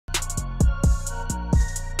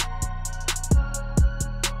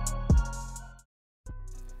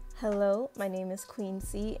Hello, my name is Queen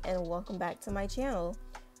C and welcome back to my channel.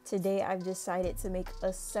 Today I've decided to make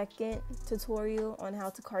a second tutorial on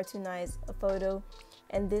how to cartoonize a photo,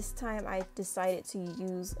 and this time I decided to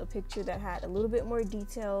use a picture that had a little bit more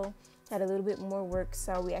detail, had a little bit more work,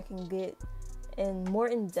 so I can get more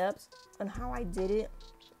in depth on how I did it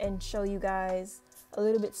and show you guys a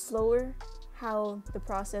little bit slower how the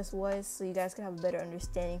process was, so you guys can have a better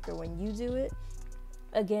understanding for when you do it.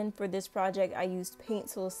 Again, for this project, I used Paint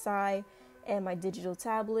Tool Sci and my digital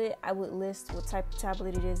tablet. I would list what type of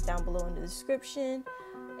tablet it is down below in the description,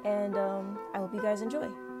 and I hope you guys enjoy.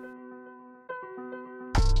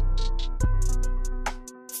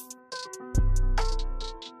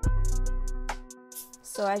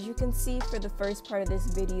 So as you can see, for the first part of this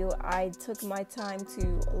video, I took my time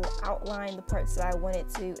to outline the parts that I wanted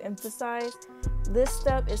to emphasize. This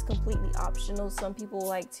step is completely optional. Some people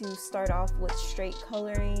like to start off with straight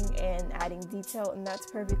coloring and adding detail, and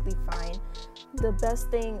that's perfectly fine. The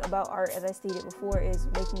best thing about art, as I stated before, is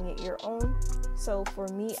making it your own. So for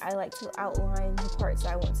me, I like to outline the parts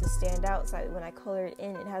I want to stand out, so when I color it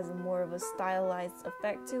in, it has more of a stylized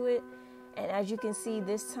effect to it. And as you can see,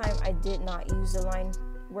 this time I did not use the line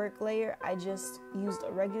work layer. I just used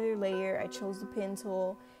a regular layer. I chose the pen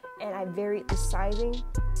tool and I varied the sizing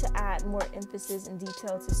to add more emphasis and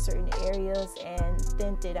detail to certain areas and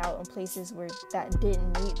thinned it out in places where that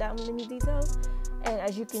didn't need that many details. And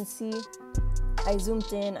as you can see, I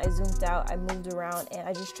zoomed in, I zoomed out, I moved around, and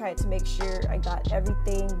I just tried to make sure I got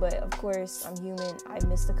everything. But of course, I'm human, I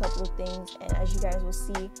missed a couple of things, and as you guys will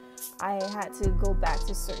see, I had to go back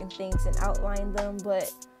to certain things and outline them.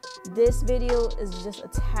 But this video is just a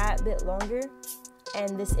tad bit longer,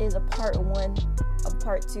 and this is a part 1 of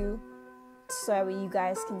part 2, so that way you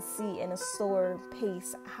guys can see in a slower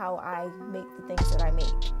pace how I make the things that I make.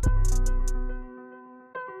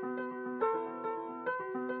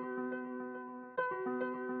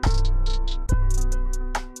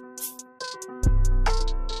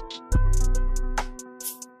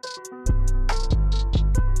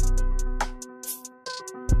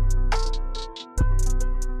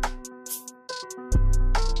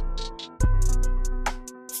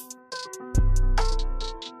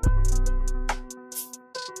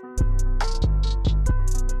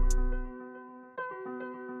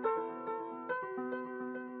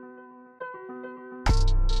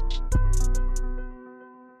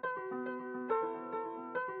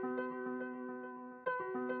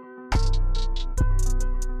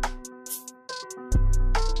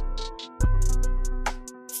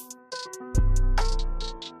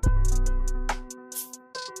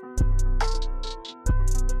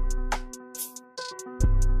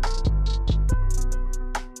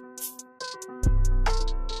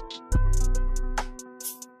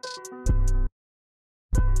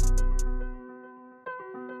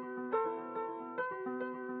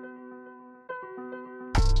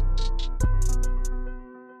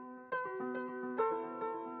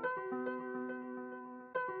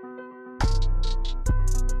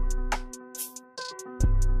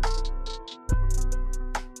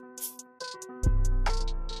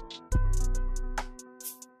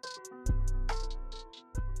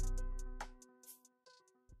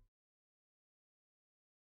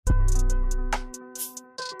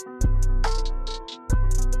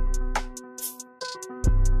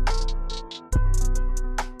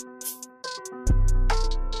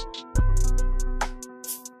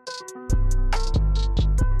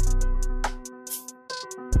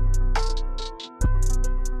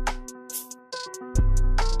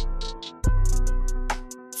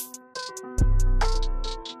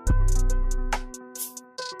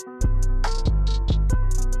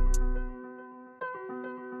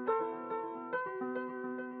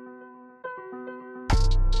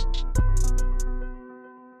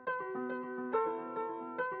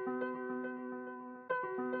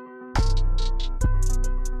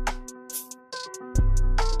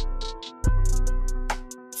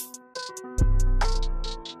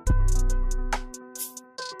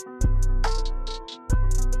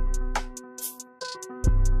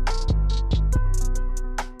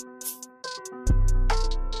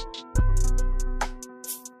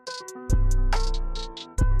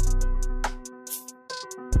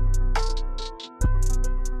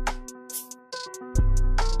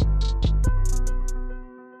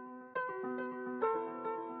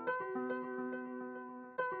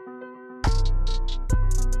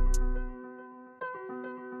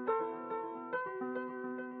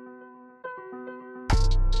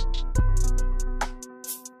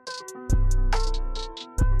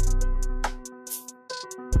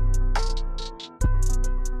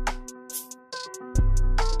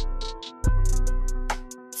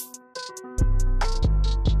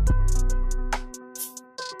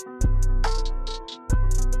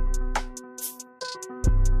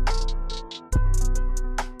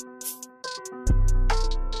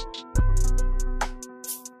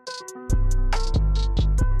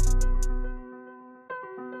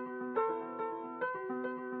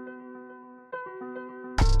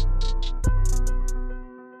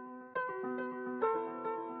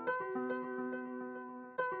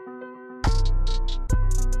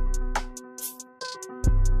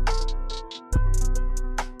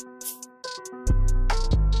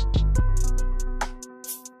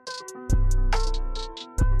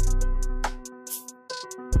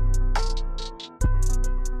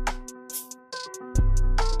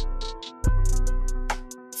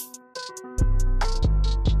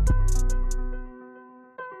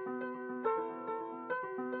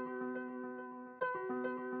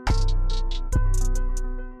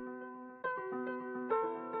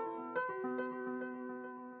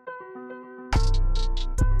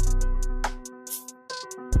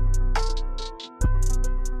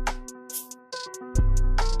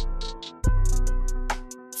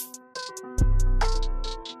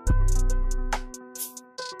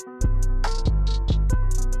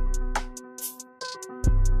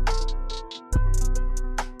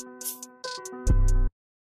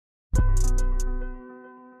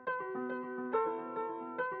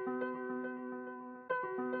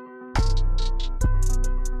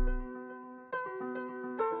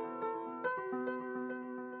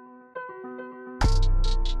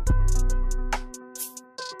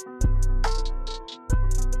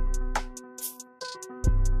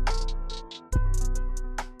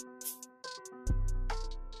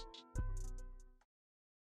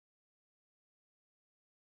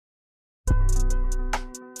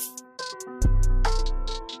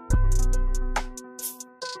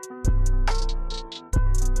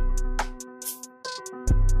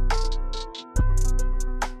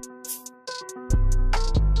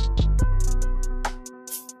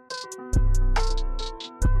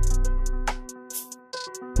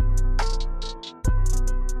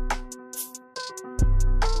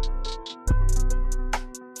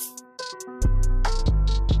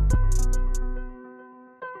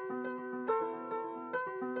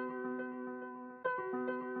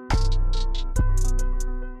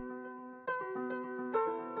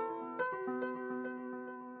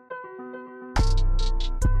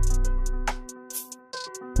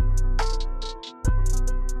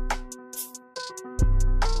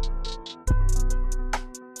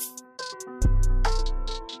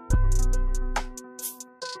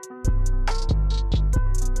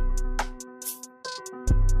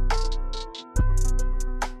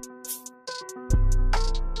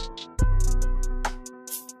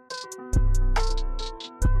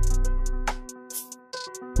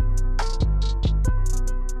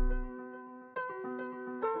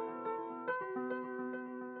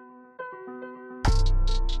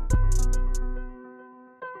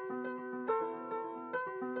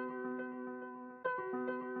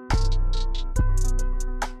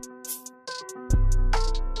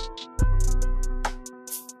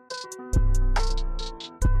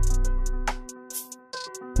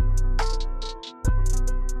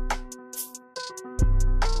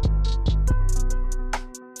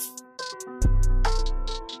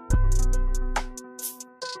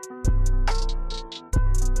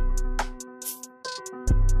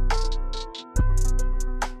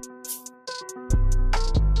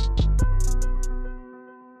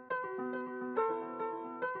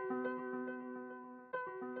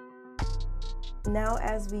 Now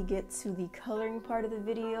as we get to the coloring part of the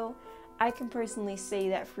video, I can personally say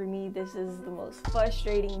that for me this is the most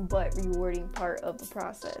frustrating but rewarding part of the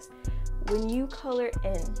process. When you color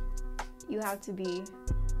in, you have to be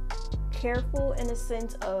careful in a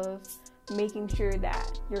sense of making sure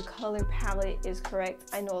that your color palette is correct.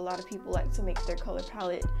 I know a lot of people like to make their color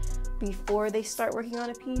palette before they start working on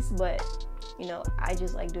a piece, but you know, I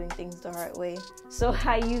just like doing things the hard way. So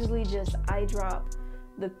I usually just eyedrop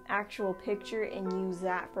the actual picture and use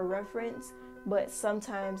that for reference, but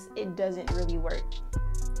sometimes it doesn't really work.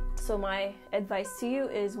 So my advice to you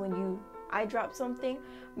is when you eyedrop something,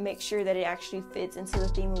 make sure that it actually fits into the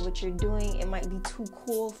theme of what you're doing. It might be too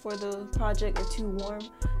cool for the project or too warm,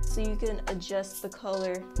 so you can adjust the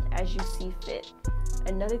color as you see fit.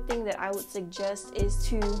 Another thing that I would suggest is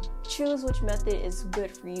to choose which method is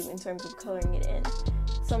good for you in terms of coloring it in.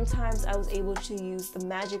 Sometimes I was able to use the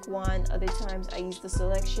magic wand, other times I used the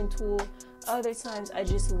selection tool, other times I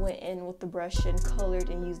just went in with the brush and colored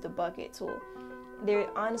and used the bucket tool. There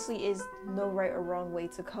honestly is no right or wrong way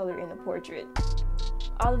to color in a portrait.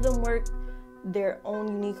 All of them work their own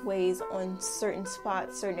unique ways on certain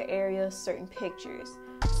spots, certain areas, certain pictures.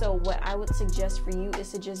 So what I would suggest for you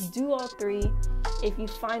is to just do all three. If you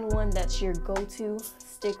find one that's your go-to,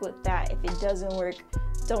 stick with that. If it doesn't work,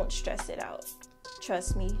 don't stress it out.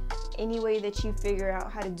 Trust me, any way that you figure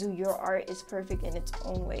out how to do your art is perfect in its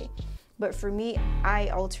own way. But for me, I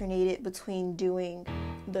alternated between doing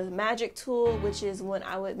the magic tool, which is when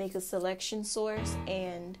I would make a selection source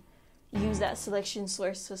and use that selection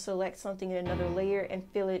source to select something in another layer and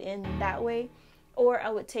fill it in that way. Or I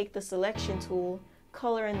would take the selection tool,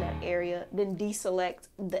 color in that area, then deselect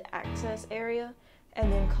the access area,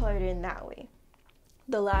 and then color it in that way.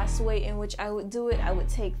 The last way in which I would do it, I would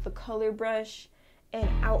take the color brush and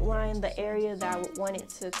outline the area that I would want it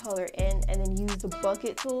to color in, and then use the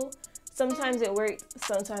bucket tool. Sometimes it worked,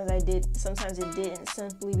 sometimes it didn't,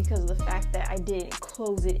 simply because of the fact that I didn't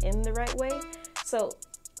close it in the right way. So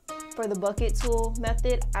for the bucket tool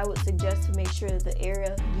method, I would suggest to make sure that the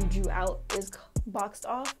area you drew out is boxed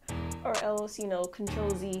off, or else, you know,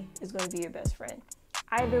 Control Z is going to be your best friend.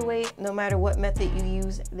 Either way, no matter what method you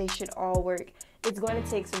use, they should all work. It's going to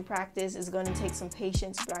take some practice, it's going to take some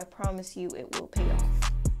patience, but I promise you it will pay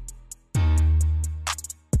off.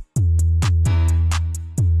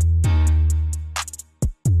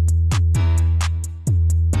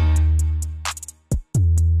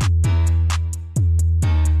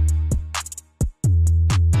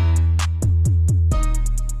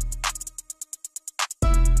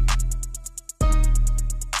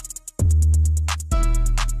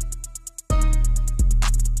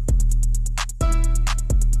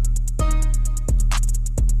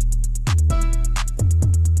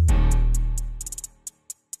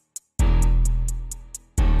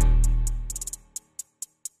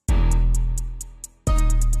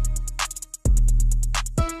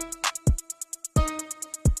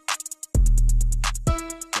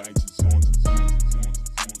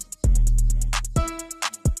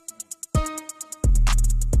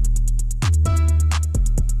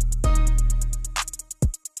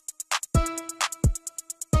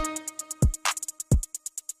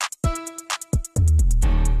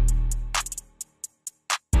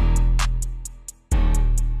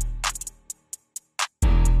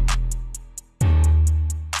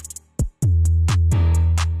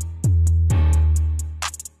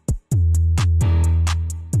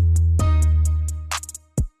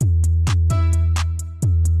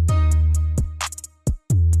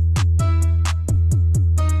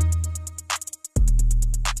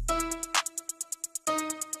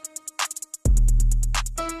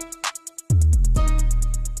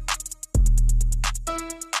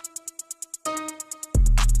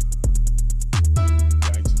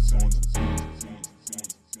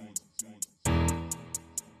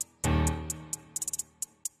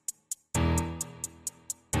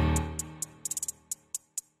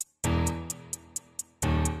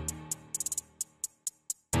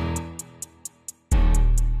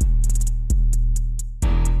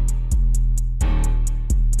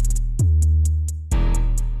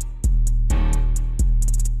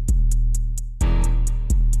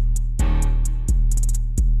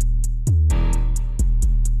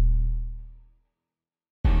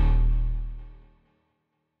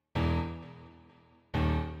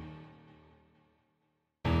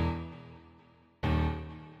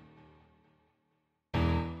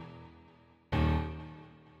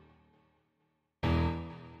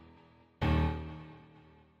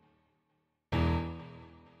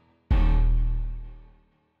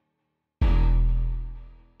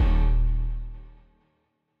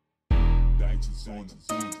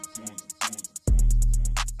 Untitled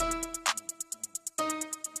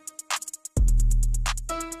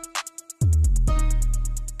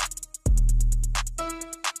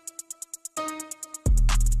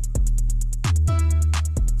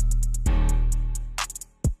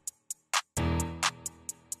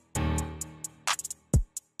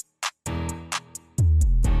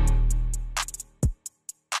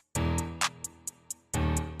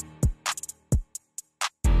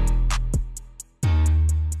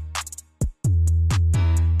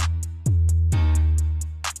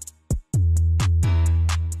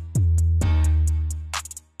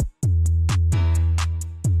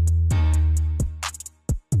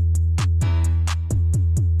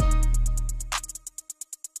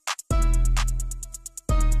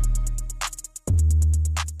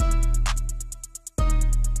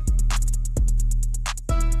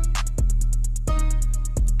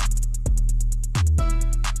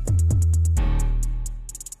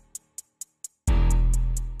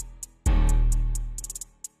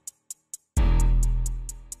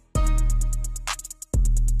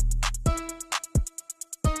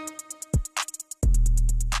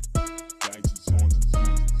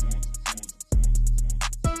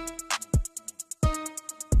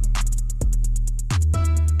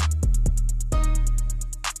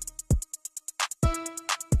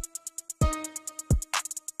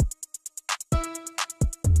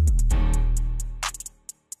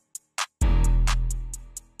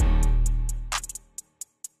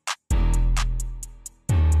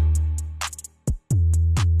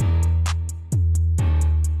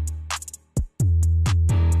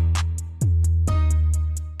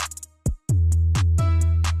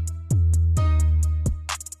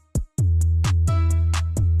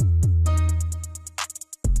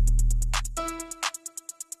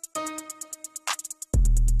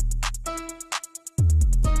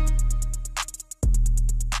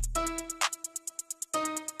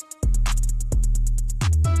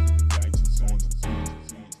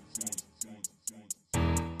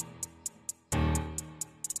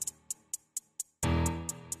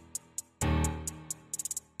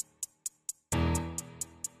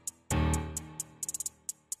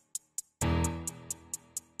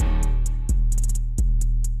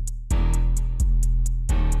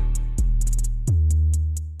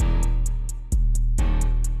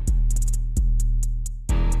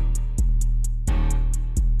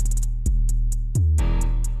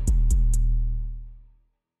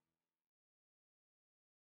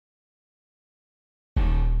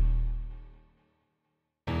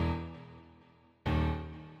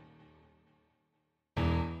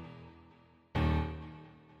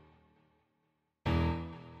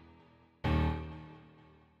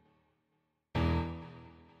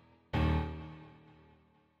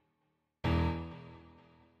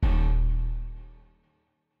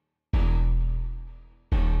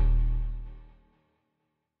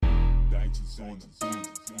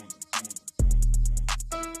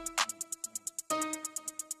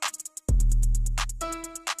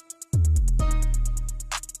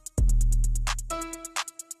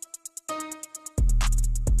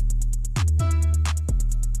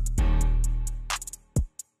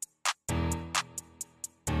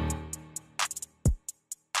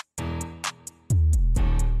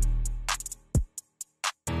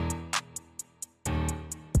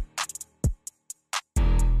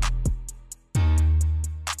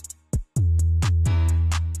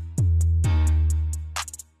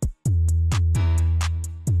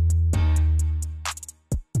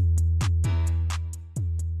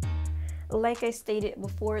Like I stated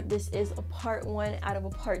before, this is a part 1 out of a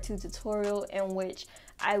part 2 tutorial in which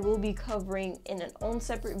I will be covering in an own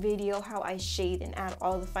separate video how I shade and add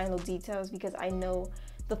all the final details, because I know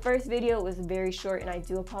the first video was very short and I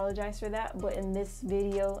do apologize for that. But in this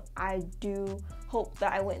video, I do hope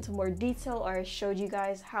that I went into more detail, or I showed you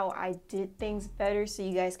guys how I did things better so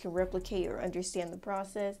you guys can replicate or understand the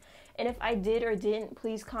process. And if I did or didn't,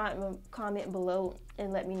 please comment below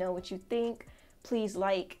and let me know what you think. Please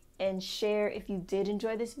like and share if you did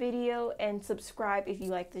enjoy this video, and subscribe if you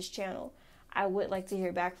like this channel. I would like to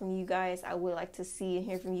hear back from you guys. I would like to see and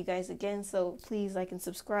hear from you guys again, so please like and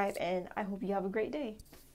subscribe, and I hope you have a great day.